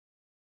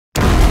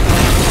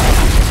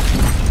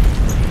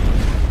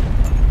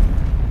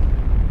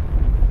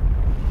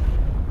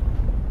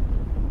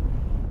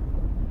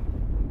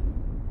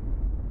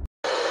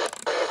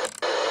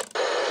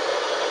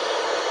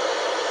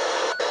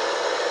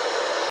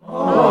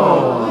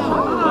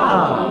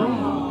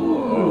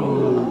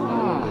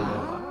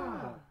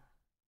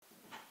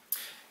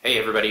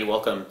everybody,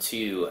 welcome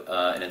to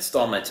an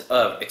installment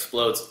of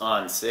Explodes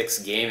on 6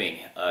 Gaming.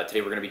 Today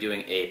we're going to be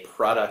doing a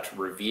product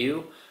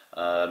review.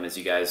 As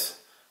you guys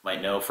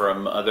might know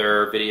from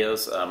other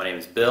videos, my name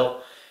is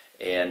Bill,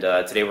 and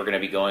today we're going to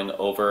be going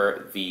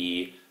over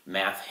the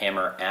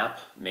MathHammer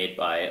app made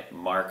by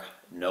Mark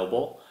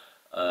Noble.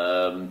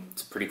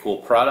 It's a pretty cool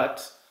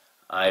product.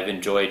 I've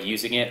enjoyed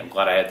using it. I'm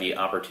glad I had the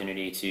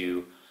opportunity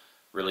to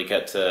really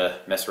get to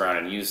mess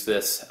around and use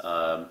this.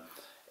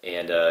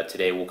 And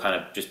today we'll kind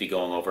of just be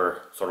going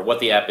over sort of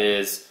what the app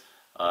is,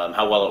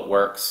 how well it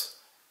works,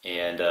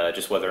 and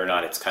just whether or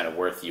not it's kind of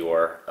worth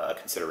your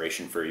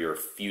consideration for your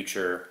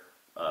future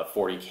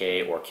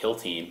 40K or Kill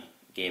Team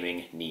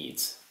gaming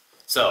needs.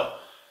 So,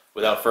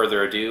 without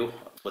further ado,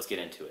 let's get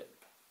into it.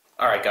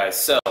 Alright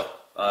guys, so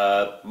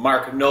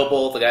Mark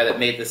Noble, the guy that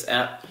made this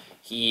app,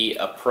 he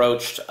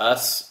approached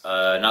us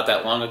not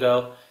that long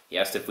ago. He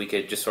asked if we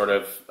could just sort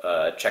of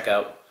check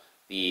out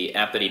the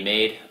app that he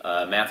made,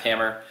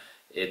 MathHammer.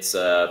 It's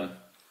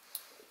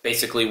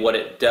basically what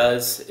it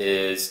does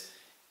is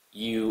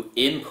you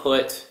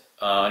input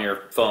on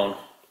your phone,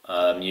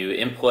 you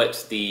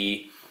input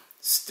the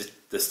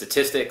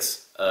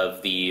statistics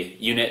of the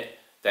unit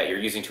that you're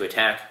using to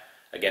attack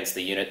against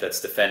the unit that's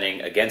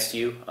defending against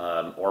you,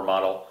 or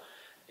model,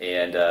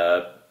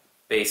 and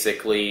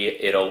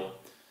basically it'll,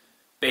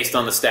 based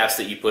on the stats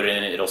that you put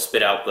in, it'll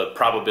spit out the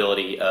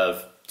probability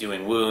of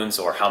doing wounds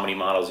or how many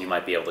models you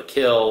might be able to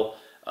kill.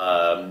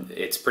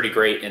 It's pretty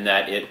great in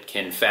that it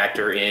can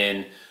factor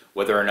in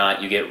whether or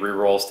not you get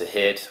rerolls to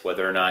hit,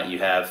 whether or not you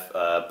have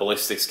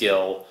ballistic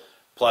skill,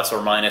 plus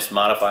or minus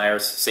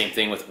modifiers. Same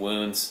thing with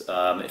wounds.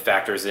 It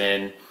factors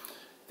in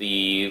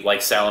the,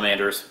 like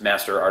Salamander's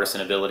Master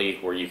Artisan ability,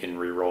 where you can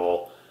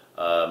reroll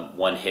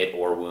one hit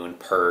or wound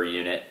per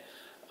unit.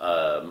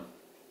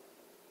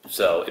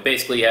 So it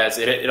basically has,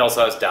 it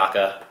also has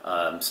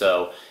DACA,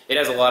 so it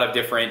has a lot of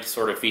different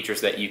sort of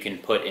features that you can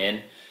put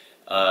in.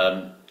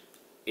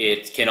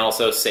 It can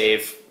also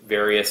save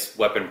various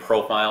weapon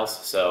profiles,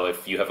 so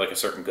if you have like a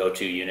certain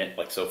go-to unit,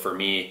 like so for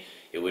me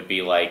it would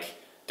be like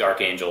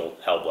Dark Angel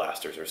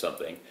Hellblasters or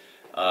something.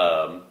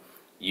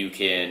 You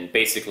can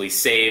basically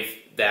save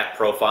that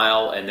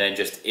profile and then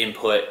just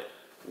input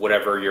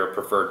whatever your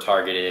preferred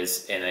target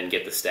is and then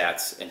get the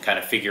stats and kind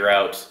of figure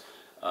out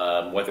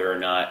whether or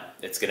not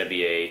it's going to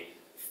be a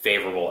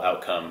favorable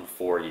outcome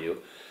for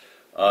you.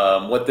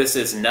 What this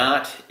is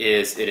not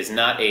is, it is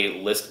not a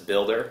list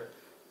builder.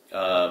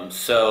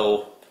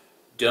 So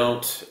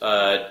don't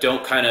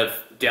kind of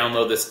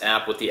download this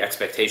app with the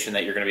expectation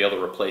that you're going to be able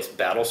to replace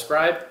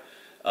BattleScribe,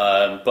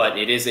 but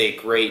it is a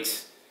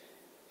great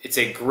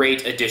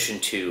addition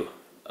to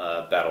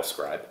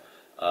BattleScribe.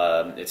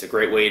 It's a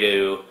great way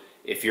to,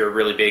 if you're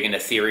really big into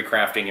theory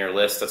crafting your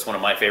list, that's one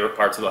of my favorite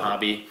parts of the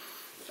hobby.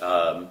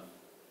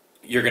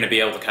 You're going to be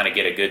able to kind of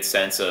get a good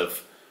sense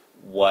of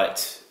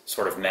what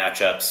sort of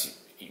matchups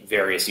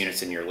various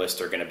units in your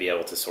list are going to be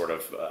able to sort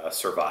of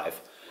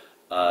survive.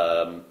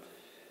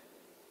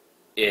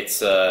 It's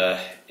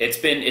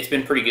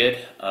been pretty good.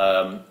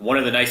 One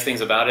of the nice things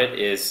about it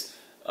is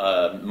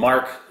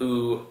Mark,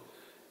 who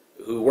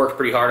worked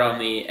pretty hard on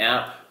the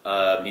app,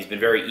 he's been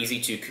very easy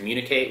to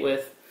communicate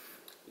with.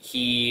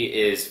 He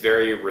is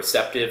very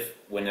receptive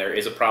when there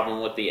is a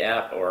problem with the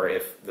app or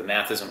if the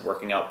math isn't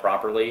working out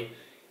properly.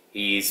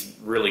 He's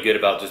really good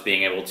about just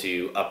being able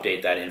to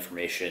update that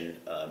information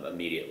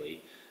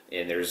immediately.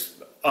 And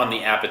there's, on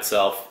the app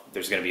itself,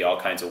 there's going to be all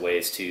kinds of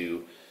ways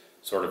to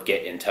sort of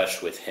get in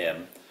touch with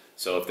him.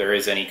 So if there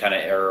is any kind of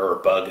error or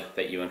bug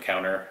that you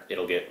encounter,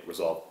 it'll get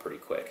resolved pretty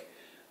quick.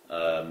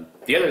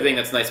 The other thing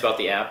that's nice about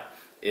the app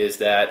is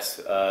that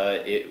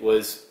it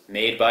was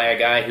made by a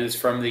guy who's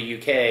from the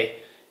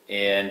UK,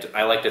 and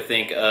I like to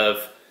think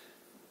of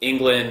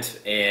England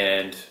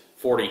and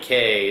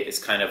 40K as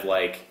kind of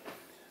like,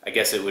 I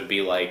guess it would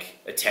be like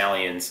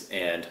Italians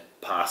and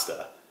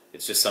pasta.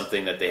 It's just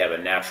something that they have a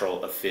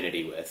natural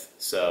affinity with.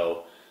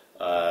 So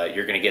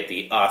you're going to get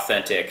the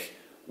authentic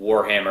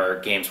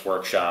Warhammer Games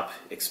Workshop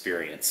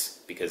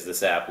experience because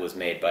this app was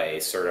made by a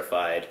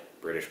certified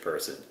British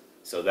person.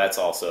 So that's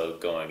also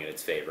going in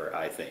its favor,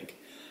 I think.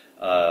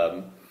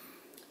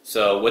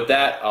 So with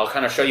that, I'll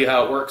kind of show you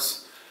how it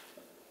works.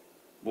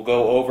 We'll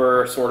go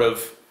over sort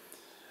of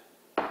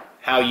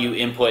how you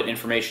input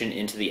information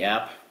into the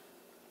app,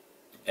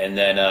 and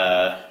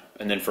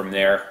then from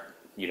there,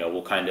 you know,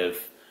 we'll kind of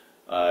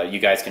you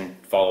guys can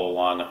follow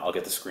along. I'll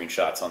get the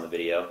screenshots on the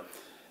video,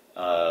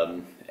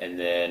 and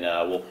then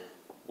we'll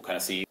kind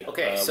of see what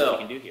we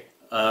can do here.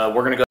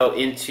 We're going to go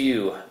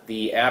into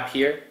the app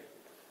here.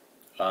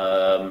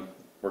 We're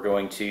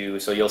going to,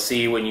 so you'll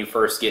see when you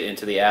first get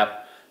into the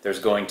app, there's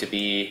going to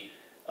be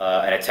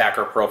an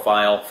attacker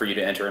profile for you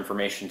to enter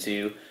information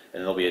to,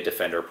 and there'll be a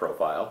defender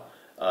profile.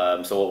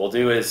 So what we'll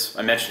do is,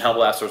 I mentioned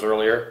Hellblasters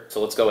earlier,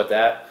 so let's go with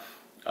that.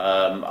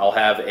 I'll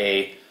have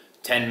a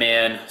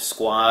 10-man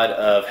squad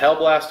of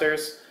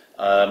Hellblasters.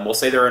 We'll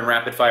say they're in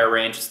rapid fire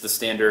range. It's the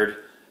standard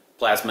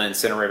plasma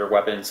incinerator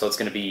weapon, so it's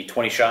going to be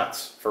 20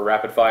 shots for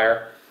rapid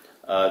fire.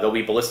 There'll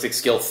be ballistic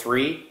skill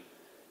 3.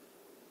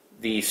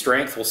 the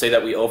strength, we'll say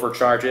that we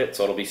overcharge it,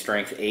 so it'll be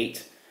strength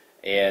 8.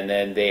 And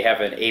then they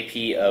have an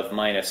AP of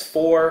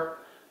 -4.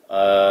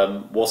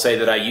 We'll say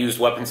that I used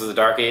Weapons of the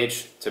Dark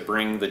Age to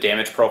bring the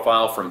damage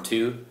profile from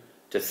 2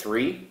 to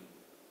 3.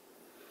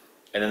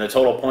 And then the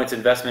total points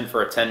investment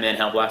for a 10-man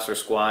Hellblaster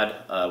squad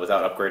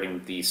without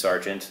upgrading the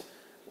Sergeant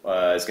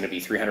is going to be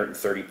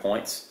 330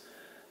 points.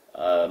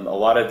 A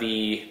lot of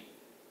the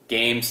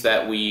games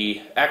that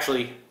we...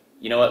 Actually,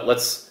 you know what,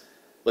 let's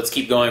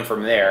keep going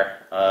from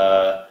there.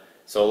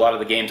 So a lot of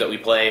the games that we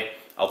play,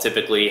 I'll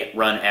typically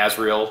run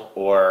Azrael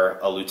or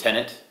a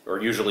Lieutenant, or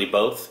usually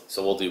both,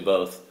 so we'll do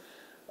both.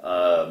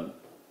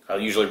 I'll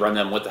usually run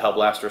them with the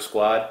Hellblaster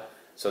squad,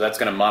 so that's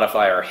going to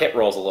modify our hit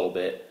rolls a little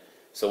bit.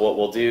 So what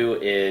we'll do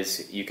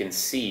is, you can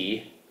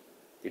see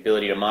the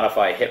ability to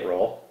modify hit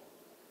roll,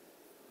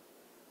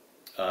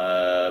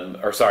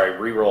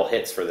 reroll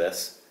hits for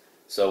this.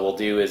 So we'll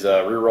do is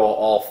reroll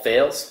all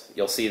fails.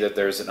 You'll see that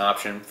there's an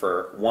option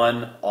for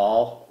 1,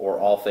 all, or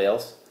all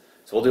fails.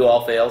 So we'll do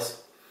all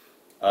fails.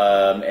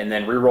 And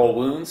then reroll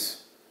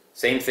wounds,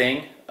 same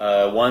thing.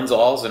 1s,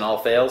 alls, and all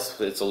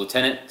fails. It's a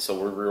Lieutenant, so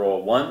we'll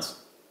reroll 1s.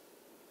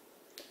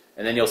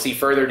 And then you'll see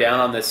further down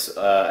on this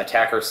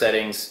attacker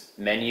settings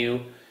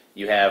menu,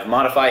 you have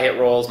modify hit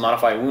rolls,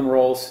 modify wound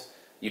rolls.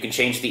 You can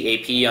change the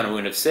AP on a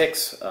wound of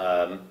 6.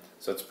 So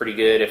it's pretty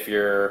good if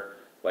you're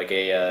like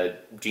a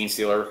Gene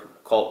Stealer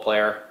cult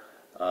player,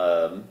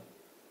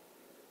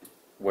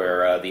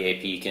 where the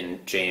AP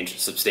can change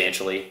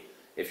substantially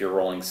if you're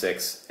rolling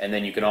 6. And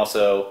then you can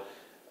also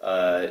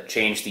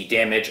change the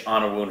damage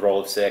on a wound roll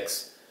of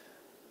 6.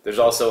 There's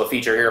also a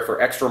feature here for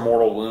extra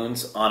mortal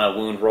wounds on a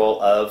wound roll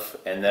of,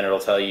 and then it'll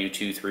tell you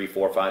 2, 3,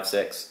 4, 5,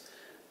 6.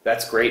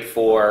 That's great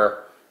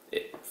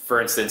for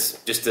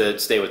instance, just to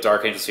stay with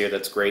Dark Angels here,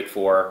 that's great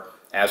for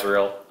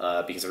Azrael,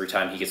 because every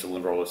time he gets a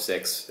wound roll of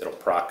 6, it'll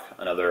proc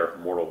another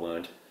mortal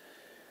wound.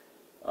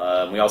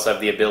 We also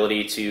have the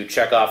ability to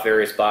check off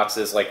various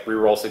boxes like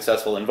reroll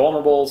successful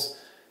invulnerables.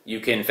 You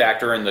can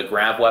factor in the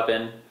grab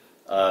weapon,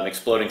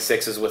 exploding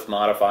 6s with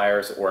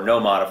modifiers or no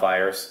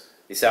modifiers,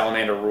 the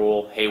Salamander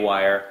rule,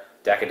 Haywire,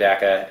 Daka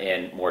Daka,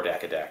 and more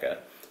Daka Daka.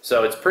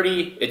 So it's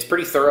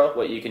pretty thorough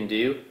what you can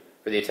do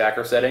for the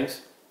attacker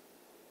settings.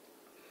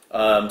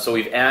 So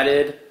we've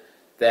added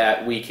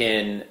that we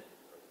can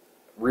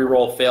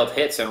reroll failed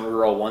hits and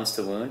reroll 1s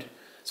to wound.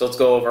 So let's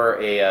go over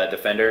a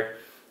defender.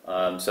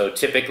 So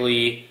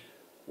typically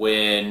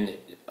when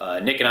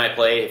Nick and I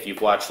play, if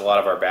you've watched a lot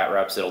of our bat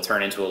reps, it'll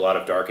turn into a lot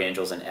of Dark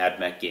Angels and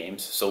AdMech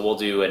games. So we'll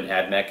do an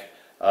AdMech.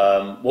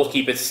 We'll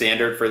keep it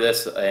standard for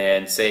this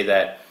and say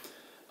that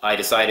I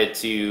decided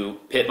to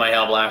pit my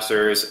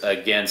Hellblasters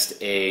against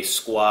a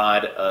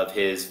squad of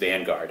his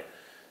Vanguard.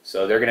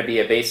 So they're going to be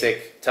a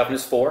basic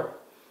toughness 4.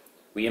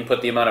 We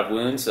input the amount of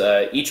wounds.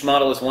 Each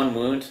model is 1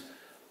 wound.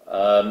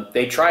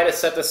 They try to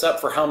set this up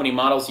for how many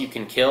models you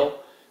can kill.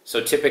 So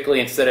typically,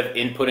 instead of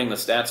inputting the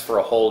stats for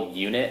a whole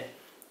unit,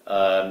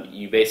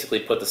 you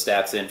basically put the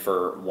stats in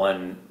for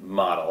 1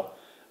 model.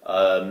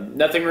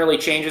 Nothing really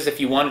changes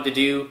if you wanted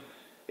to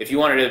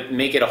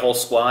make it a whole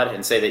squad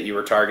and say that you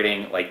were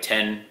targeting like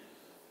 10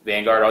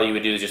 Vanguard. All you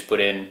would do is just put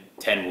in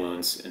 10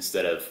 wounds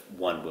instead of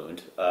 1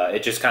 wound.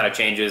 It just kind of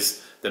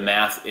changes the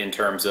math in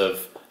terms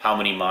of how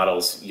many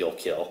models you'll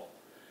kill.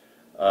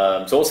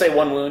 So we'll say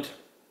 1 wound.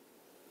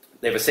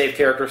 They have a save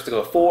characteristic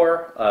of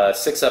 4,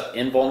 6-up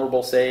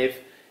invulnerable save,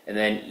 and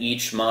then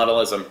each model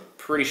is, I'm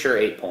pretty sure,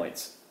 8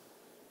 points.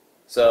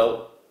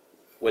 So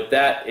with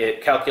that,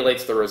 it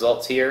calculates the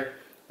results here.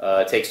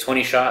 It takes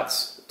 20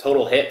 shots,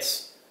 total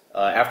hits.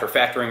 After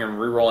factoring and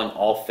rerolling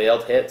all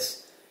failed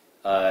hits,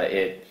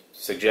 it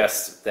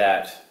suggests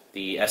that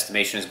the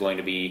estimation is going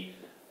to be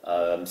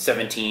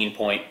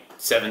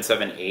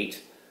 17.778, so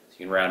you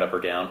can round up or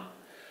down.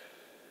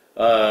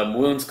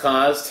 Wounds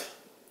caused,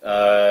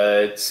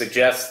 it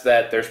suggests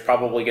that there's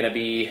probably going to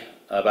be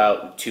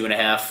about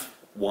 2.5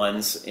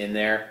 1s in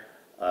there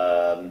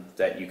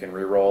that you can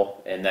reroll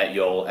and that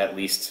you'll at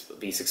least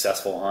be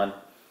successful on.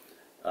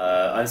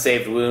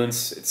 Unsaved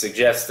wounds, it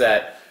suggests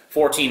that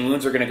 14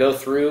 wounds are going to go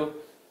through,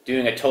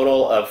 doing a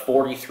total of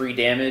 43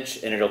 damage,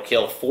 and it'll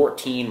kill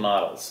 14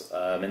 models.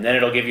 And then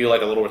it'll give you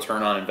like a little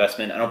return on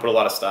investment. I don't put a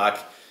lot of stock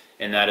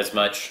in that as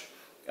much,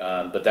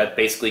 but that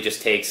basically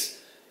just takes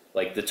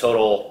like the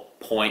total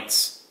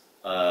points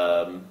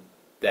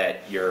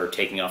that you're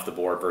taking off the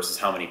board versus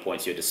how many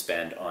points you had to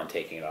spend on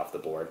taking it off the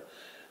board.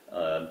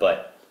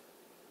 But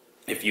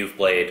if you've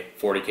played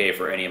 40k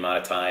for any amount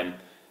of time,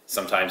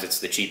 sometimes it's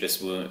the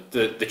cheapest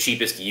the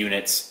cheapest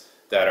units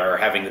that are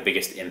having the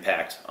biggest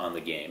impact on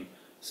the game.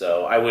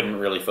 So I wouldn't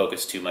really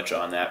focus too much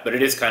on that, but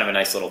it is kind of a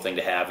nice little thing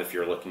to have if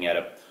you're looking at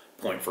a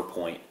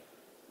point-for-point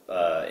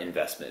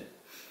investment.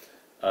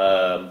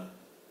 And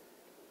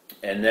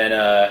then,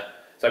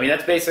 so I mean,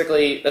 that's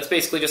basically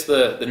just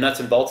the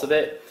nuts and bolts of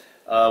it.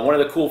 One of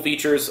the cool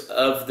features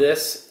of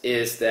this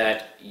is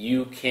that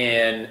you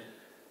can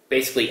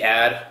basically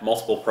add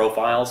multiple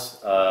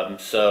profiles.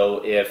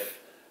 So if,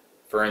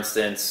 for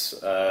instance,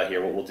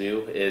 here what we'll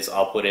do is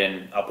I'll put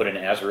in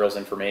Azrael's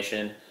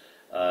information,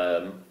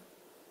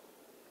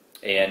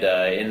 and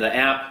in the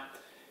app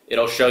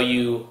it'll show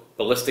you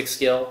ballistic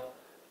skill,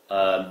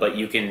 but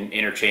you can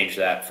interchange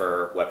that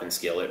for weapon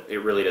skill.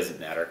 It really doesn't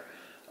matter.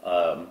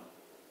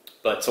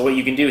 But so what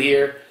you can do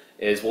here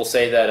is we'll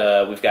say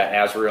that we've got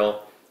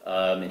Azrael,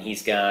 and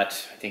he's got,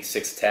 I think,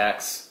 6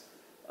 attacks,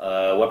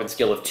 weapon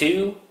skill of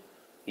 2.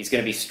 He's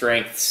going to be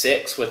strength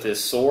 6 with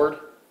his sword,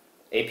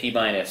 AP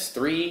minus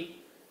 3,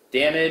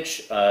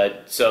 damage.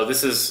 So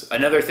this is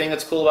another thing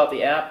that's cool about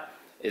the app,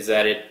 is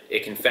that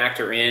it can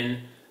factor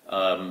in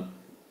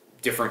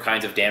different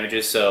kinds of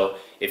damages. So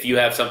if you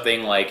have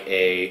something like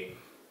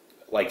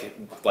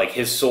like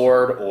his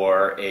sword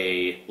or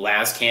a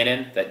las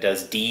cannon that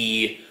does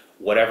D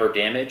whatever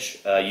damage,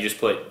 you just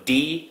put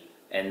D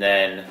and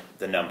then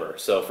the number.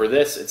 So for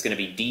this, it's going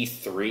to be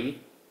D3,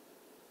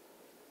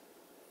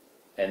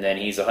 and then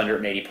he's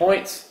 180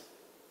 points.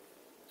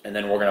 And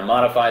then we're going to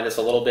modify this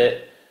a little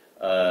bit.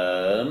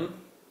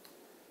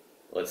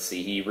 Let's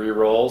see, he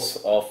re-rolls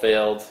all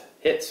failed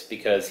hits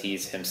because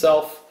he's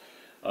himself.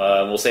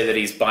 We'll say that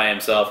he's by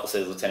himself. We'll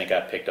say the lieutenant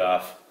got picked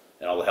off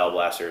and all the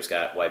Hellblasters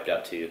got wiped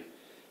out too.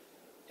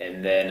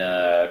 And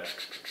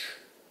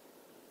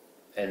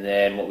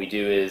then what we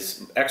do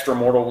is extra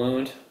mortal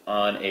wound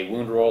on a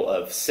wound roll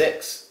of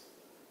 6.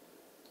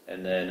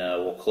 And then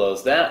we'll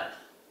close that.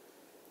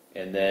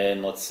 And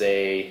then let's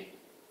say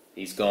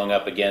he's going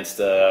up against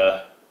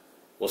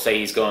we'll say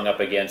he's going up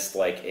against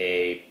like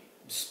a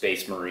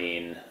Space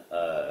Marine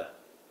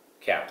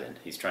captain.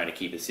 He's trying to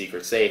keep his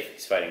secret safe.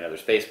 He's fighting another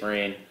Space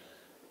Marine.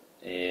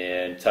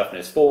 And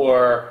toughness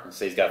 4. Let's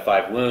say he's got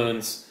 5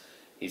 wounds.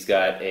 He's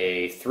got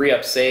a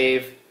 3-up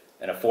save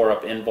and a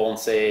 4-up invuln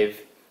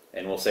save.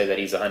 And we'll say that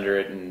he's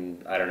 100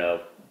 and, I don't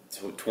know,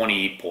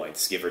 20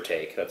 points, give or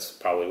take. That's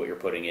probably what you're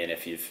putting in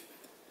if you've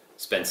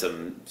spent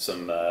some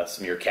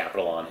of your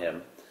capital on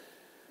him.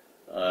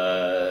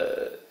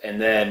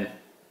 And then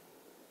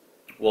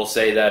we'll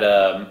say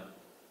that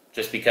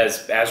just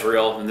because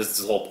Azrael, and this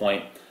is the whole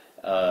point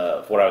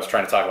of what I was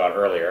trying to talk about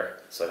earlier,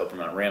 so I hope I'm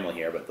not rambling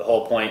here, but the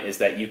whole point is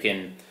that you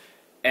can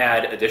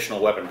add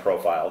additional weapon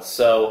profiles.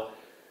 So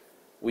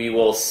we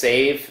will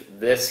save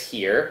this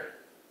here.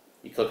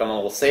 You click on the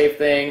little save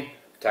thing,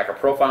 attacker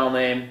profile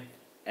name,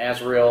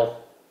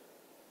 Azrael,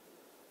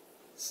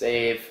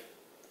 save,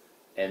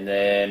 and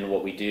then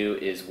what we do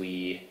is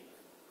we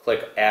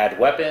click add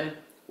weapon,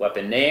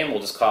 weapon name, we'll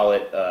just call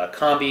it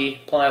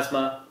Combi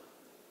Plasma.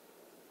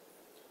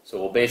 So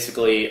we'll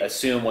basically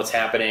assume what's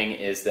happening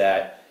is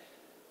that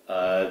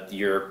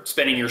you're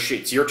spending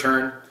it's your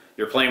turn,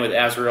 you're playing with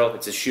Azrael,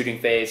 it's his shooting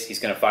phase, he's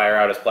going to fire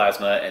out his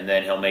plasma, and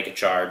then he'll make a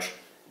charge,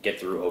 get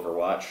through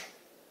Overwatch.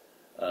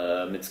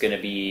 It's going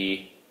to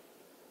be,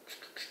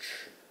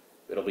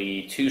 it'll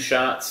be 2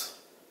 shots,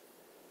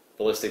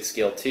 ballistic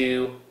skill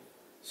 2,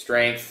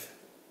 strength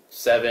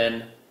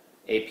 7,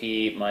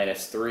 AP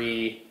minus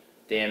 3,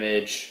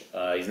 damage,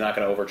 he's not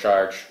going to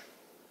overcharge.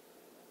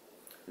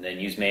 And then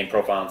use main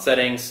profile and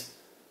settings,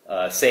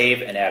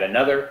 save and add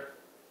another.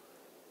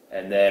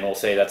 And then we'll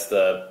say that's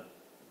the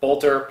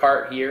bolter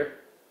part here.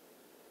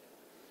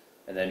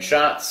 And then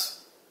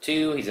shots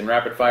 2, he's in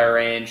rapid fire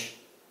range.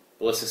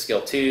 Ballistic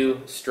skill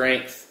 2,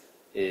 strength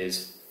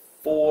is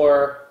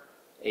 4,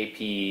 AP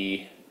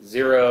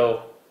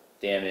 0,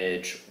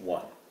 damage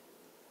 1.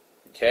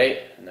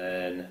 Okay, and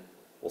then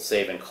we'll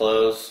save and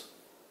close.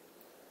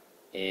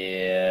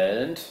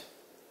 And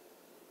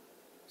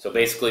so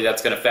basically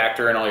that's going to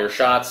factor in all your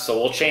shots. So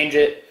we'll change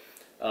it.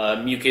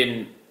 You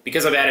can,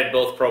 because I've added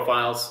both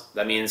profiles,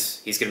 that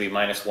means he's going to be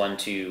 -1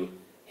 to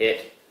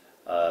hit.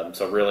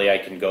 So really I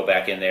can go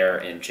back in there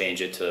and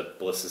change it to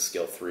ballistic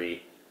skill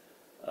 3.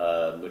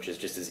 Which is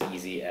just as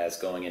easy as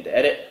going into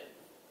edit.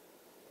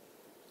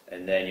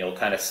 And then you'll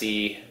kind of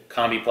see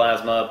Combi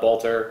Plasma,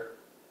 Bolter.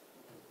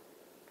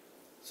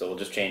 So we'll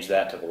just change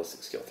that to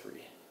ballistic skill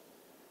 3.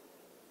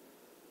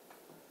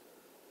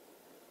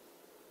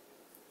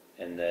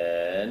 And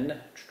then,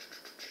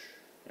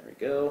 there we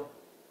go,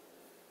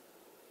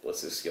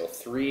 ballistic skill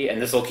 3.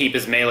 And this will keep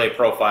his melee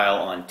profile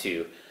on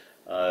 2.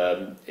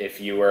 If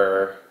you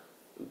were,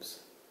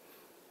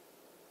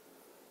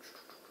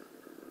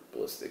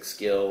 ballistic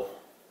skill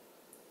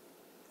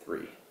 3.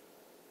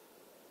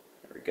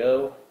 There we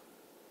go.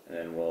 And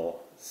then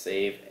we'll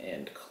save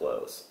and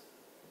close.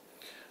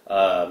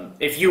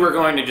 If you were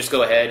going to just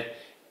go ahead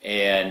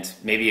and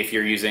maybe if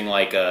you're using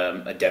like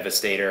a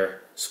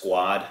Devastator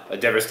squad, a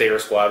Devastator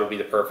squad would be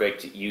the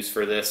perfect use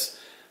for this.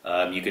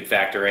 You could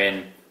factor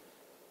in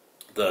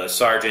the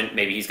Sergeant,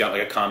 maybe he's got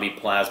like a Combi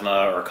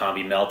Plasma or a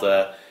Combi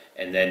Melta,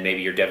 and then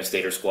maybe your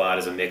Devastator squad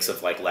is a mix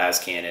of like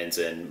las cannons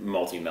and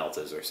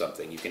multi-meltas or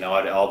something. You can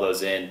add all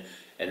those in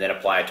and then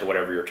apply it to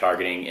whatever you're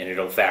targeting, and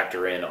it'll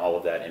factor in all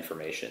of that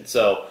information.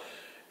 So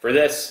for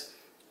this,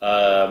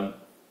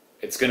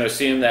 it's going to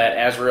assume that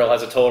Azrael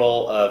has a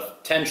total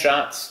of 10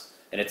 shots,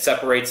 and it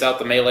separates out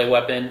the melee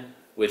weapon,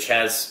 which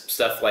has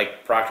stuff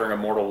like proctoring a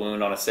mortal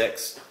wound on a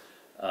 6,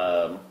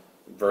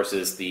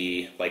 versus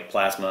the like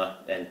plasma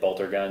and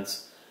bolter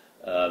guns.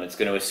 It's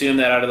going to assume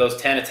that out of those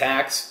 10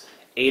 attacks,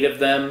 8 of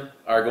them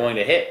are going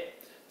to hit.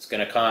 It's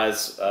going to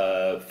cause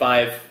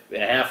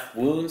 5.5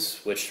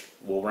 wounds, which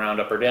will round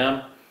up or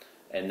down.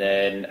 and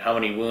then how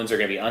many wounds are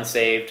going to be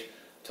unsaved,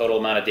 total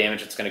amount of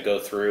damage it's going to go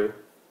through,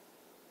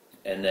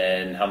 and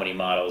then how many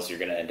models you're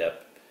going to end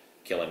up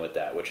killing with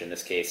that, which in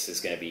this case is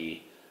going to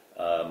be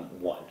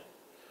 1,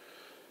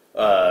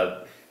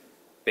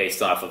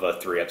 based off of a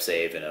 3-up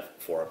save and a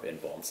 4-up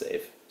invuln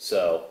save.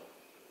 So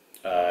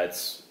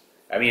that's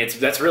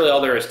really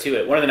all there is to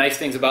it. One of the nice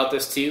things about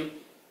this too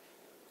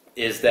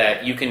is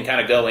that you can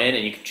kind of go in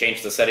and you can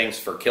change the settings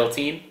for kill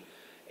team,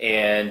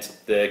 and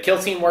the kill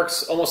team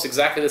works almost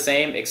exactly the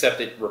same,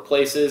 except it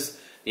replaces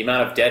the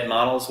amount of dead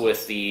models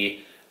with the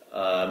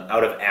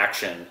out of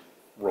action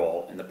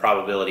roll and the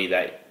probability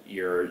that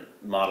your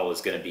model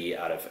is going to be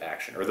out of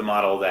action, or the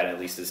model that at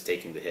least is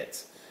taking the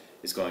hits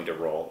is going to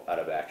roll out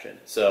of action.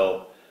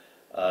 So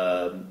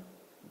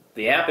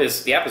the app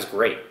is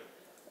great.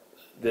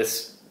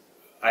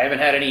 I haven't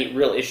had any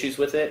real issues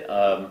with it.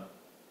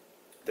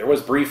 There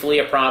was briefly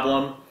a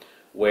problem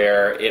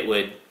where it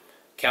would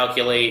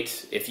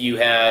calculate if you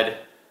had,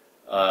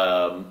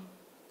 I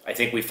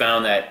think we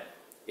found that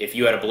if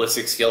you had a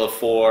ballistic skill of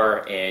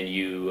 4 and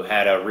you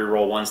had a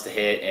reroll 1s to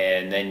hit,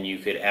 and then you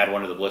could add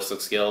 1 to the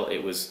ballistic skill,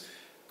 it was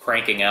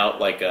cranking out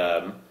like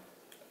a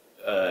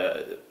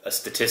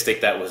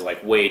statistic that was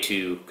like way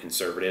too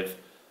conservative.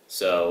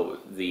 So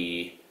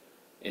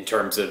in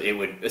terms of, it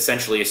would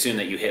essentially assume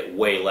that you hit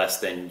way less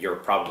than you're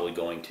probably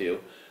going to.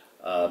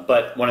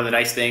 But one of the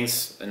nice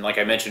things, and like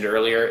I mentioned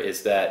earlier,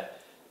 is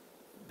that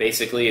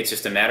basically it's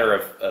just a matter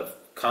of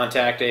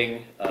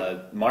contacting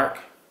Mark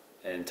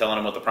and telling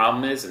him what the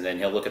problem is, and then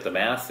he'll look at the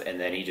math, and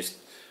then he just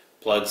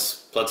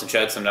plugs and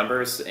chugs some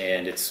numbers,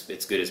 and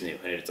it's good as new,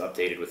 and it's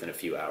updated within a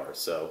few hours.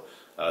 So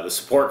the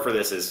support for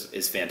this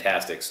is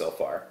fantastic so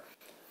far.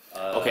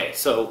 Okay,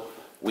 so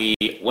we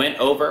went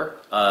over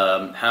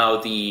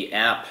how the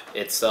app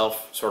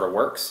itself sort of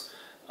works.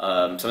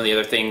 Some of the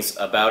other things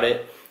about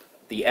it: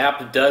 the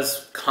app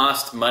does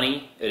cost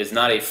money. It is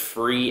not a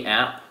free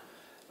app.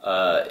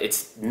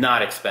 It's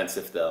not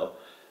expensive though.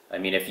 I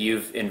mean, if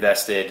you've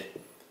invested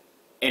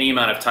any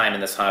amount of time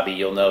in this hobby,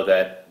 you'll know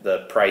that the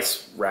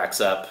price racks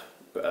up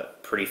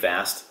pretty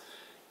fast.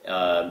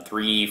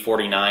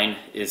 $3.49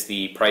 is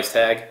the price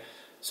tag.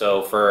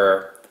 So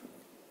for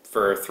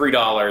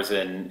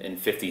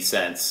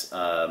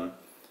 $3.50,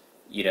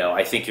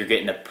 I think you're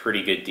getting a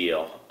pretty good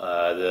deal.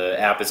 The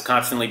app is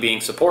constantly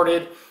being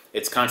supported.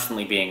 It's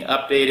constantly being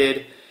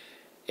updated,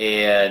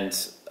 and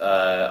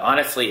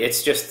honestly,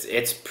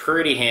 it's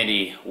pretty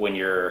handy when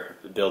you're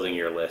building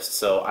your list.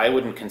 So I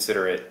wouldn't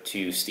consider it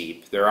too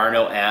steep. There are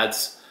no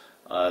ads.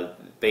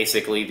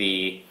 Basically,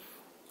 the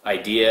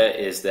idea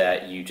is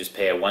that you just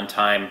pay a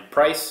one-time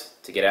price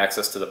to get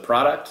access to the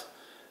product,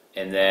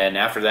 and then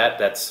after that,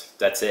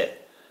 that's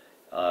it.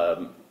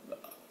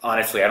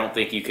 Honestly, I don't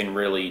think you can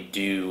really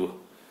do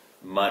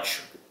much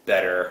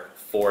better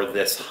for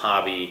this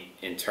hobby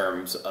in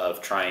terms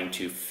of trying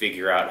to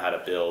figure out how to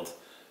build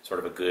sort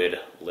of a good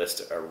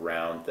list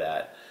around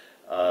that.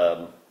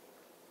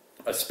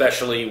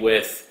 Especially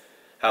with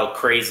how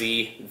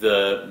crazy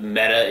the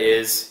meta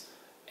is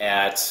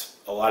at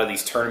a lot of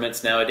these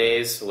tournaments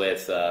nowadays,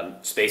 with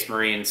Space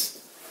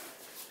Marines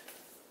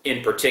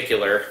in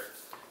particular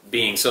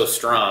being so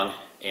strong,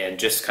 and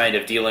just kind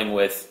of dealing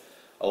with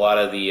a lot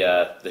of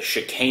the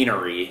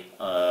chicanery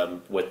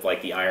with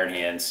like the Iron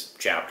Hands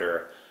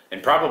chapter,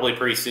 and probably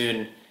pretty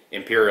soon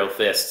Imperial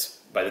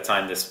Fists by the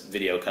time this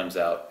video comes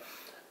out.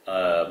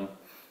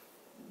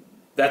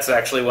 That's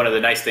actually one of the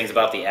nice things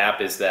about the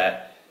app, is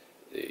that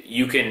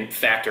you can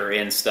factor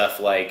in stuff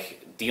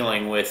like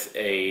dealing with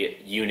a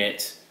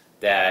unit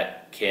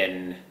that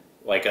can,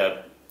 like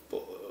a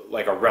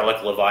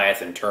Relic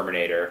Leviathan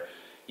Terminator.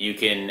 You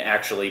can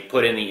actually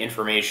put in the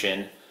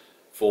information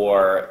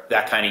for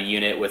that kind of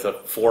unit with a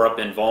 4-up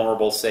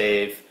invulnerable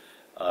save.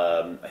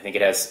 I think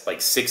it has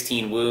like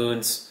 16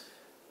 wounds,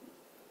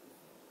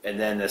 and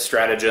then the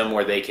stratagem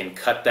where they can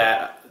cut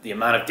the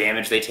amount of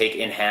damage they take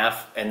in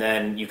half, and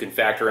then you can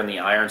factor in the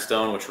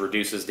Ironstone, which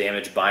reduces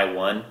damage by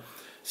 1.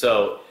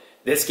 So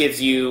this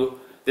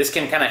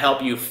can kind of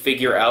help you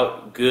figure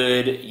out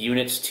good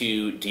units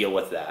to deal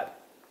with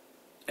that,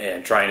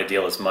 and trying to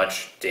deal as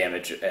much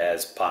damage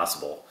as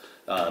possible.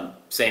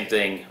 Same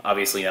thing,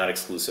 obviously not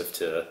exclusive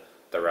to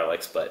the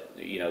relics, but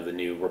the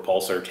new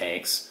repulsor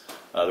tanks,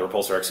 the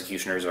repulsor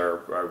executioners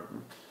are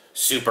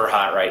super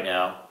hot right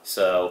now.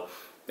 So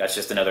that's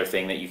just another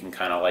thing that you can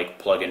kind of like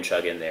plug and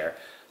chug in there.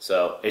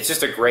 So it's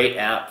just a great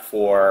app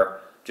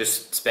for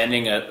just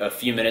spending a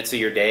few minutes of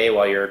your day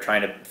while you're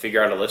trying to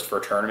figure out a list for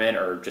a tournament,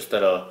 or just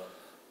at a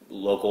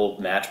local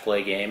match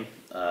play game.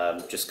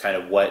 Just kind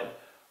of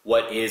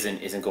what is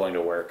and isn't going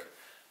to work.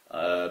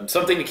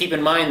 Something to keep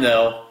in mind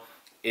though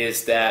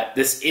is that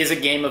this is a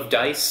game of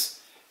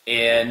dice,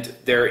 and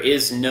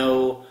there's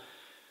no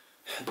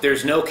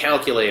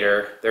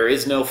calculator, there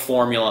is no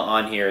formula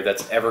on here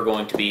that's ever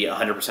going to be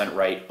 100%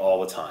 right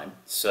all the time.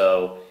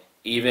 So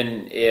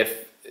even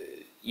if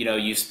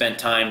you spent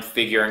time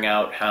figuring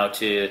out how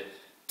to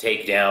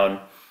take down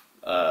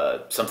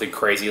something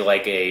crazy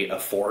like a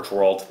Forge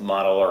World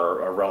model,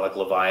 or a Relic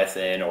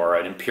Leviathan, or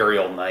an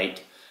Imperial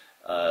Knight,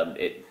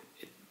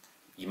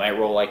 you might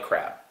roll like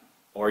crap,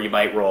 or you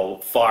might roll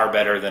far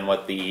better than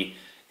what the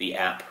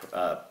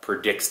app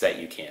predicts that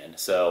you can.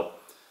 So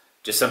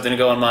just something to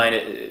go in mind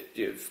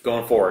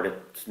going forward.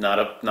 It's not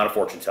a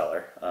fortune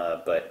teller,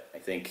 but I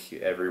think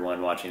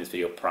everyone watching this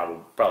video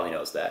probably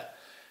knows that.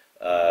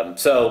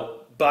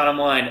 So bottom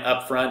line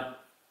up front,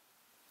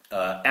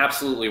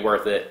 absolutely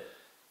worth it.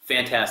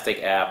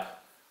 Fantastic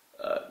app.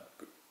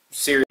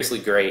 Seriously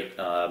great.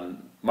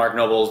 Mark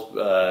Noble's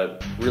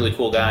really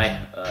cool guy.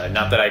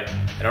 Not that I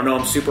don't know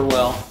him super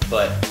well,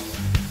 but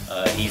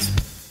he's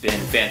been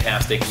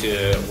fantastic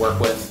to work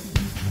with.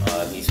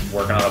 He's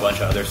working on a bunch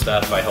of other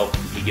stuff. I hope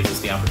he gives us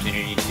the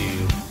opportunity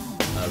to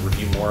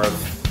review more of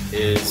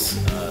his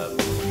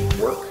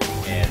work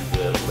and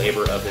the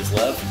labor of his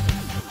love.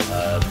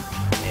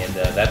 And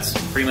that's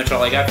pretty much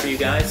all I got for you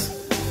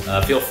guys.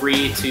 Feel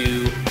free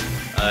to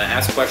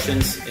ask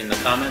questions in the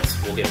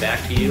comments. We'll get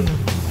back to you.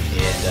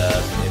 And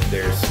if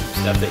there's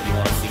stuff that you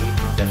want to see,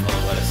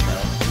 definitely let us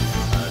know.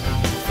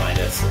 You can find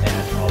us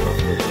at all of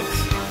the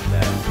links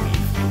that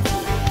we've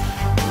included.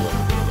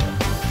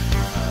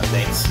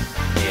 Thanks,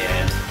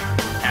 and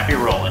happy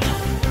roll.